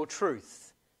spiritual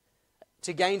truth,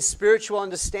 to gain spiritual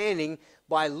understanding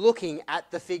by looking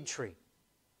at the fig tree.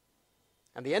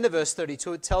 At the end of verse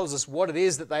 32, it tells us what it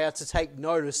is that they are to take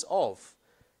notice of.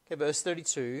 Okay, verse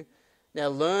 32, Now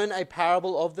learn a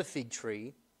parable of the fig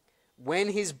tree. When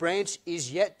his branch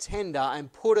is yet tender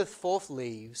and putteth forth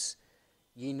leaves,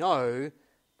 ye know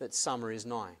that summer is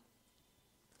nigh.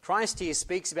 Christ here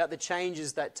speaks about the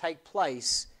changes that take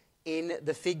place in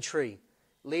the fig tree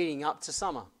leading up to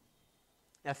summer.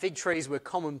 Now, fig trees were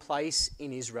commonplace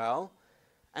in Israel,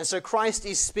 and so Christ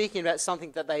is speaking about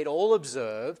something that they'd all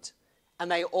observed and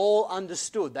they all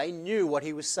understood. They knew what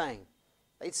he was saying.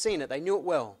 They'd seen it. They knew it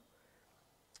well.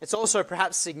 It's also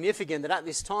perhaps significant that at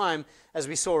this time, as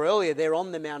we saw earlier, they're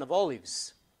on the Mount of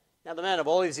Olives. Now, the Mount of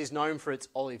Olives is known for its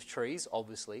olive trees,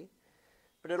 obviously,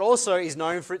 but it also is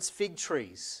known for its fig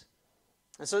trees.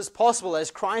 And so it's possible as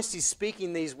Christ is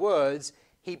speaking these words,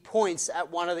 he points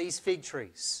at one of these fig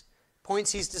trees,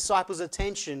 points his disciples'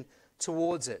 attention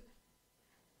towards it.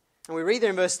 And we read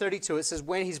there in verse 32, it says,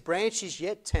 When his branch is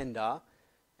yet tender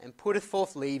and putteth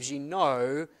forth leaves, ye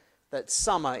know that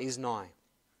summer is nigh.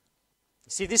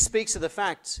 See, this speaks of the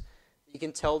fact that you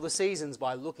can tell the seasons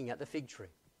by looking at the fig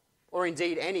tree, or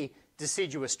indeed any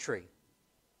deciduous tree.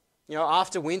 You know,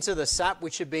 after winter, the sap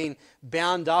which had been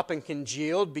bound up and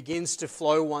congealed begins to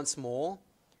flow once more,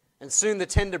 and soon the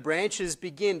tender branches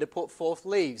begin to put forth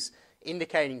leaves,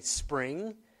 indicating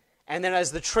spring. And then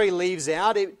as the tree leaves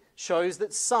out, it shows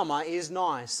that summer is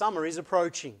nigh. Summer is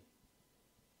approaching.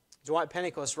 Dwight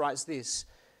Pentecost writes this,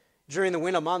 During the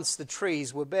winter months, the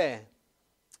trees were bare.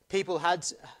 People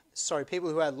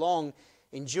who had long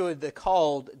endured the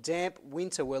cold, damp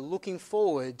winter were looking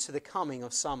forward to the coming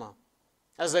of summer.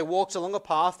 As they walked along a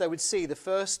path, they would see the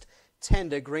first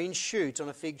tender green shoot on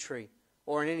a fig tree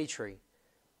or on any tree.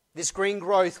 This green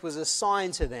growth was a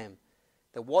sign to them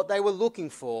that what they were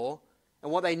looking for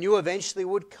and what they knew eventually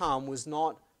would come was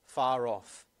not far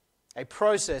off. A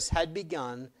process had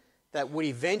begun that would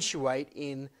eventuate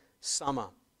in summer.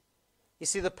 You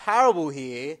see, the parable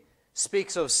here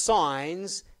speaks of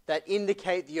signs that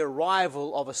indicate the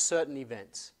arrival of a certain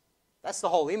event. That's the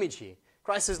whole image here.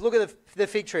 Christ says, look at the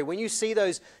fig tree. When you see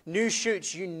those new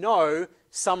shoots, you know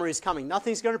summer is coming.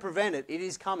 Nothing's going to prevent it. It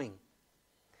is coming.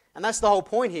 And that's the whole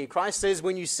point here. Christ says,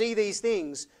 when you see these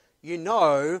things, you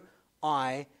know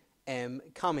I am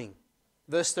coming.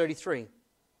 Verse 33.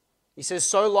 He says,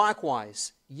 So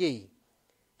likewise, ye,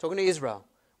 talking to Israel,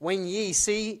 when ye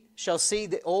shall see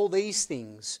all these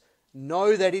things,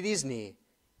 know that it is near,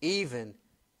 even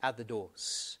at the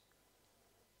doors.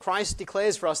 Christ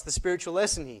declares for us the spiritual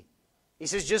lesson here. He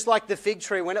says, just like the fig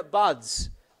tree when it buds,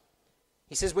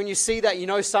 he says, when you see that, you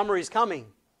know summer is coming.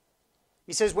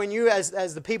 He says, when you,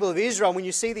 as the people of Israel, when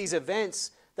you see these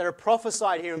events that are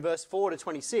prophesied here in verse 4 to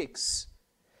 26,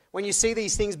 when you see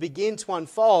these things begin to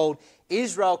unfold,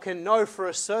 Israel can know for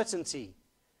a certainty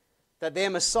that their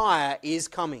Messiah is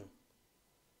coming.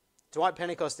 Dwight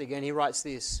Pentecost again, he writes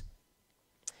this,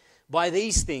 By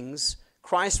these things,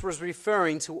 Christ was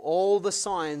referring to all the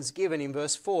signs given in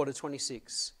verse 4 to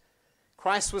 26.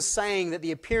 Christ was saying that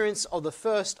the appearance of the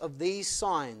first of these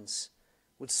signs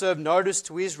would serve notice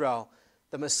to Israel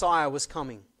the Messiah was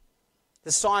coming.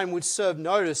 The sign would serve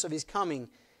notice of his coming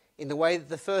in the way that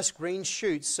the first green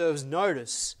shoot serves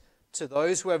notice to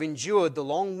those who have endured the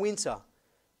long winter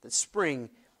that spring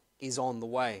is on the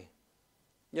way.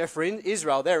 You know, for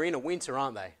Israel, they're in a winter,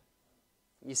 aren't they?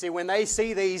 You see, when they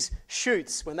see these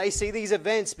shoots, when they see these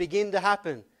events begin to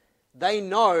happen, they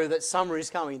know that summer is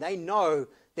coming. They know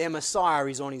their Messiah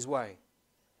is on his way.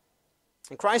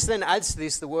 And Christ then adds to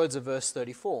this the words of verse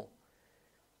 34.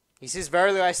 He says,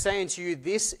 Verily I say unto you,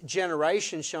 this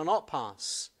generation shall not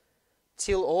pass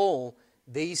till all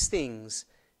these things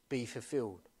be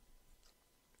fulfilled.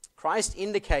 Christ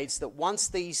indicates that once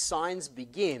these signs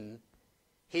begin,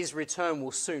 his return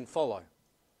will soon follow.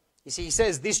 You see, he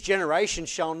says, this generation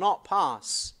shall not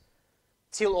pass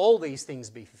till all these things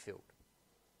be fulfilled.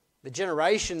 The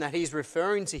generation that he's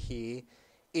referring to here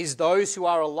is those who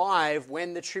are alive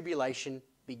when the tribulation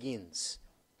begins.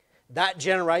 That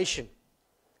generation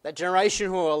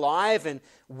who are alive and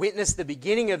witness the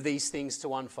beginning of these things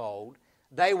to unfold,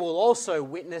 they will also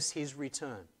witness his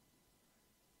return.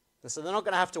 And so they're not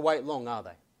going to have to wait long, are they?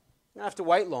 They don't have to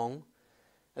wait long.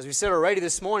 As we said already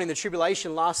this morning, the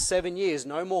tribulation lasts 7 years,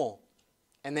 no more.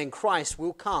 And then Christ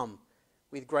will come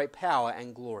with great power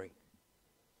and glory.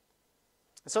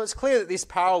 And so it's clear that this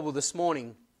parable this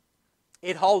morning,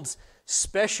 it holds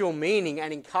special meaning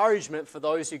and encouragement for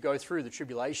those who go through the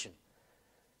tribulation.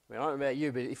 I don't know about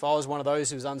you, but if I was one of those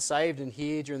who was unsaved and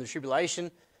here during the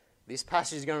tribulation, this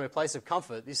passage is going to be a place of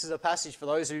comfort. This is a passage for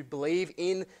those who believe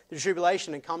in the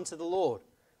tribulation and come to the Lord.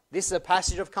 This is a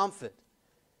passage of comfort.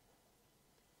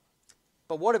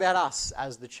 But what about us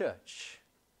as the church?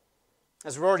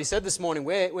 As we've already said this morning,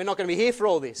 we're not going to be here for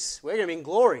all this. We're going to be in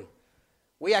glory.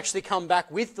 We actually come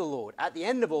back with the Lord at the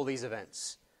end of all these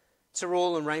events to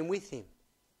rule and reign with him.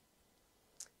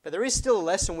 But there is still a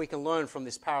lesson we can learn from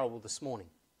this parable this morning.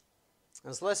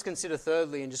 And so let's consider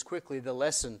thirdly and just quickly the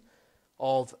lesson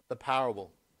of the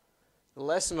parable. The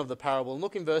lesson of the parable. And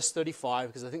look in verse 35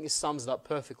 because I think this sums it up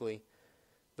perfectly.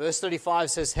 Verse 35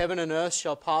 says, "Heaven and earth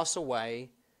shall pass away,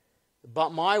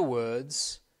 but my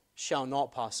words shall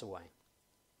not pass away."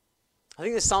 I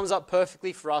think this sums up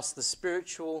perfectly for us the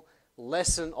spiritual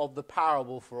lesson of the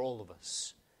parable for all of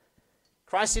us.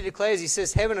 Christ here declares, he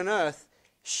says, heaven and earth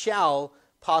shall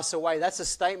pass away. That's a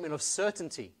statement of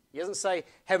certainty. He doesn't say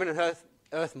heaven and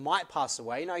earth might pass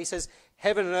away. No, he says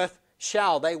heaven and earth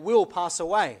shall, they will pass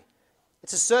away.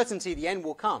 It's a certainty the end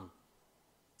will come.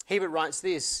 Hebert writes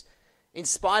this, "In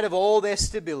spite of all their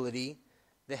stability,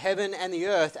 the heaven and the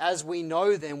earth as we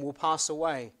know them will pass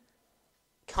away,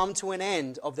 come to an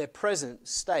end of their present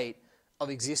state of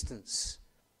existence."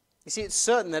 You see, it's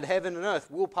certain that heaven and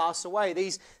earth will pass away.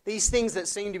 These things that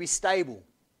seem to be stable,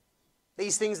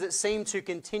 these things that seem to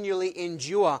continually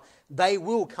endure, they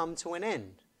will come to an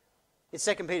end. In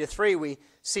 2 Peter 3, we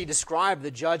see described the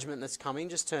judgment that's coming.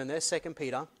 Just turn there, 2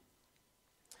 Peter.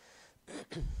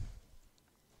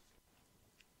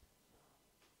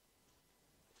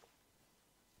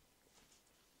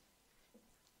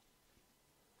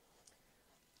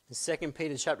 In 2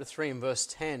 Peter chapter 3 and verse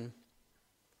 10,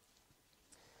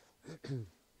 it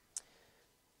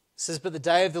says, "But the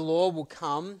day of the Lord will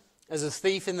come as a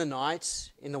thief in the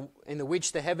night, in the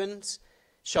which the heavens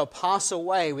shall pass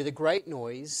away with a great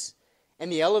noise,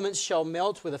 and the elements shall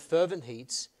melt with a fervent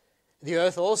heat. The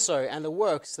earth also and the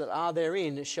works that are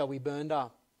therein shall be burned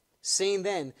up. Seeing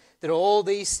then that all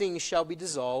these things shall be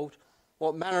dissolved,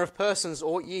 what manner of persons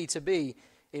ought ye to be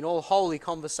in all holy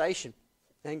conversation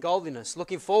and godliness,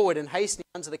 looking forward and hastening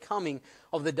unto the coming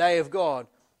of the day of God,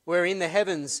 wherein the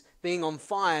heavens being on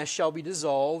fire shall be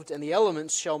dissolved, and the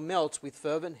elements shall melt with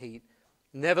fervent heat.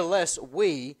 Nevertheless,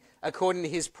 we, according to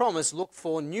his promise, look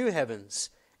for new heavens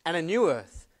and a new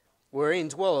earth, wherein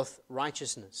dwelleth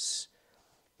righteousness."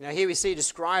 Now here we see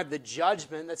described the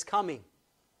judgment that's coming,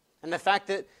 and the fact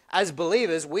that as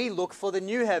believers we look for the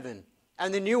new heaven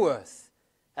and the new earth,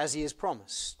 as he has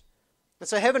promised. And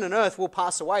so heaven and earth will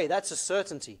pass away, that's a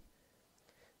certainty.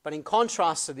 But in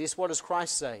contrast to this, what does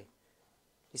Christ say?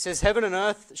 He says, heaven and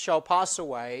earth shall pass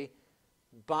away,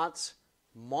 but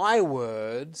my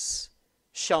words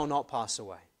shall not pass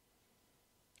away.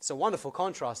 It's a wonderful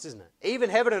contrast, isn't it? Even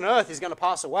heaven and earth is going to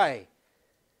pass away,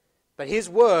 but his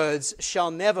words shall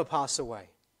never pass away.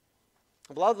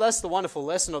 Beloved, that's the wonderful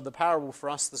lesson of the parable for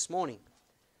us this morning.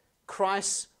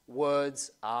 Christ's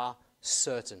words are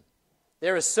certain.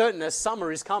 They're as certain as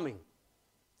summer is coming.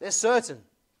 They're certain.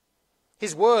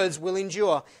 His words will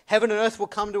endure. Heaven and earth will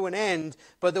come to an end,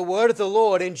 but the word of the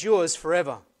Lord endures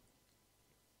forever.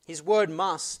 His word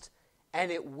must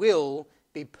and it will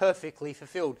be perfectly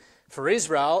fulfilled for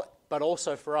Israel, but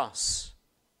also for us.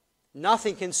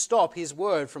 Nothing can stop his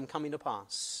word from coming to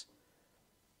pass.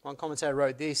 One commentator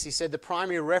wrote this. He said the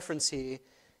primary reference here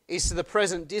is to the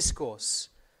present discourse,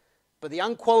 but the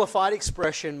unqualified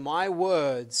expression, my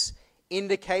words,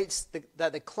 indicates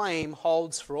that the claim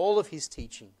holds for all of his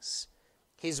teachings.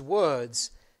 His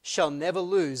words shall never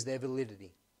lose their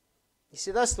validity. You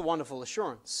see, that's the wonderful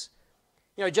assurance.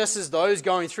 You know, just as those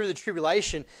going through the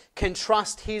tribulation can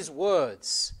trust his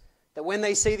words, that when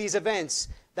they see these events,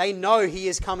 they know he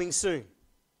is coming soon.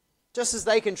 Just as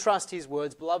they can trust his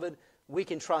words, beloved, we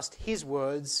can trust his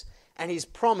words and his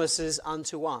promises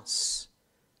unto us.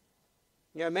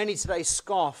 You know, many today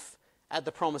scoff at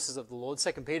the promises of the Lord.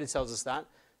 2 Peter tells us that.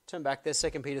 Turn back there, 2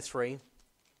 Peter 3.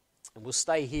 And we'll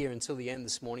stay here until the end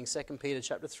this morning. 2 Peter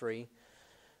chapter 3.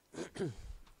 We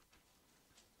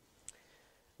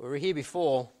were here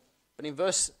before, but in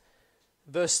verse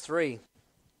 3,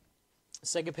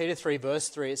 2 Peter 3 verse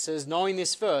 3, it says, knowing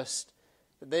this first,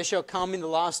 that there shall come in the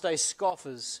last day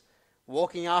scoffers,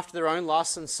 walking after their own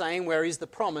lusts, and saying, where is the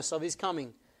promise of his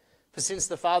coming? For since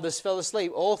the fathers fell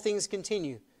asleep, all things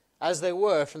continue as they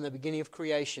were from the beginning of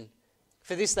creation.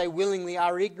 For this they willingly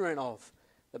are ignorant of,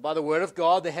 that by the word of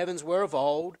God the heavens were of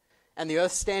old, and the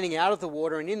earth standing out of the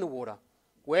water and in the water,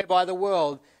 whereby the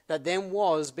world that then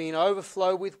was, being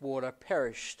overflowed with water,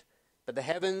 perished. But the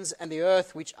heavens and the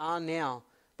earth which are now,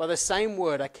 by the same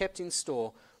word, are kept in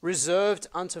store, reserved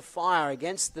unto fire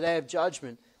against the day of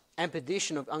judgment and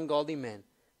perdition of ungodly men.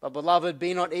 But, beloved,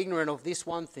 be not ignorant of this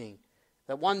one thing,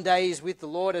 that one day is with the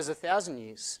Lord as 1,000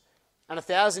 years, and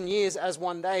 1,000 years as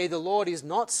one day. The Lord is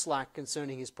not slack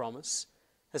concerning his promise,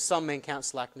 as some men count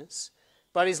slackness,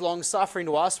 but is long-suffering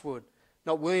to usward,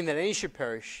 not willing that any should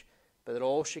perish, but that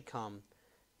all should come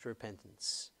to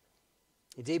repentance.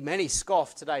 Indeed, many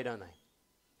scoff today, don't they?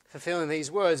 Fulfilling these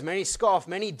words, many scoff,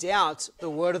 many doubt the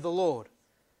word of the Lord.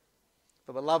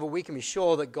 But beloved, we can be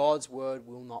sure that God's word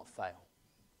will not fail.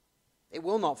 It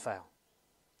will not fail.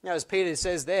 Now, as Peter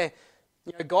says there,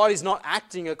 God is not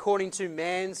acting according to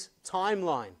man's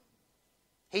timeline.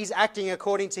 He's acting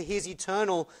according to his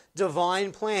eternal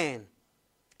divine plan.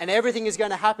 And everything is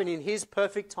going to happen in his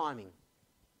perfect timing.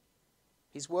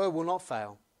 His word will not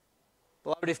fail.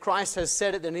 Beloved, if Christ has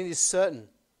said it, then it is certain.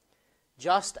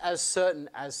 Just as certain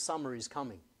as summer is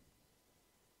coming.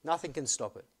 Nothing can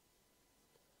stop it.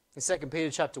 In 2 Peter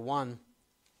chapter 1,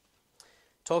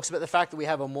 talks about the fact that we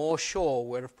have a more sure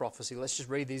word of prophecy. Let's just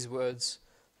read these words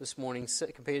this morning. 2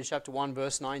 Peter chapter 1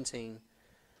 verse 19. It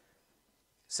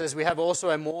says, we have also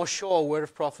a more sure word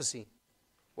of prophecy,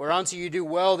 whereunto you do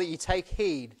well that you take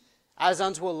heed, as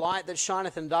unto a light that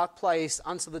shineth in a dark place,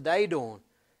 unto the day dawn,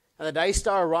 and the day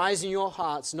star arise in your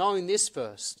hearts, knowing this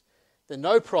first, that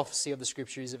no prophecy of the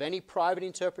Scripture is of any private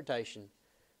interpretation.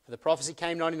 For the prophecy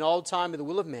came not in old time with the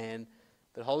will of man,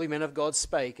 but holy men of God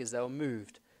spake as they were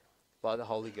moved by the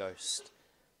Holy Ghost.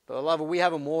 But beloved, we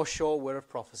have a more sure word of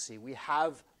prophecy. We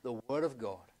have the word of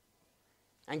God.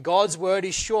 And God's word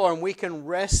is sure, and we can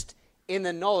rest in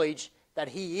the knowledge that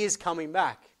he is coming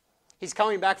back. He's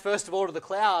coming back first of all to the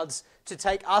clouds to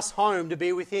take us home to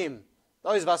be with him.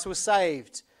 Those of us who are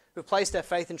saved, who have placed our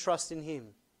faith and trust in him.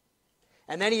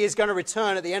 And then he is going to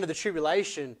return at the end of the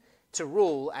tribulation to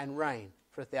rule and reign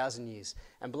for 1,000 years.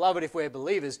 And beloved, if we're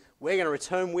believers, we're going to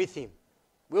return with him.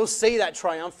 We'll see that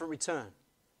triumphant return.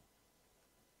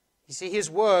 You see, his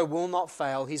word will not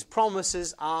fail. His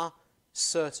promises are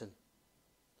certain.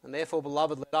 And therefore,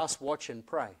 beloved, let us watch and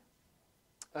pray,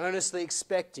 earnestly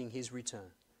expecting his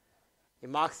return.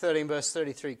 In Mark 13 verse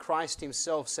 33, Christ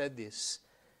himself said this,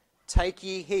 take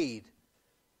ye heed,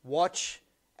 watch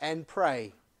and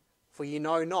pray, for ye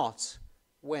know not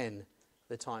when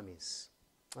the time is.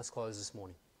 Let's close this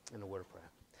morning in a word of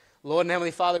prayer. Lord and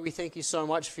Heavenly Father, we thank you so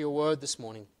much for your word this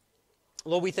morning.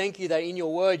 Lord, we thank you that in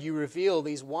your word you reveal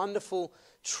these wonderful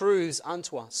truths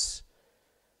unto us.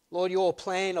 Lord, your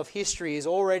plan of history is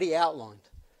already outlined.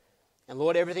 And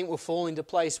Lord, everything will fall into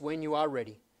place when you are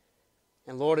ready.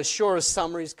 And Lord, as sure as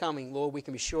summer is coming, Lord, we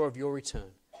can be sure of your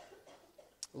return.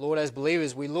 Lord, as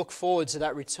believers, we look forward to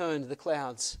that return to the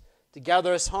clouds, to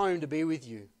gather us home to be with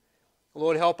you.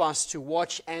 Lord, help us to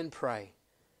watch and pray.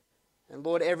 And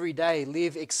Lord, every day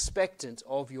live expectant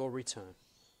of your return.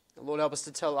 And Lord, help us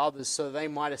to tell others so they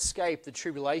might escape the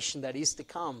tribulation that is to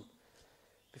come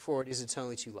before it is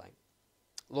eternally too late.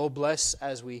 Lord, bless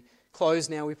as we close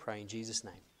now, we pray in Jesus'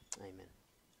 name. Amen.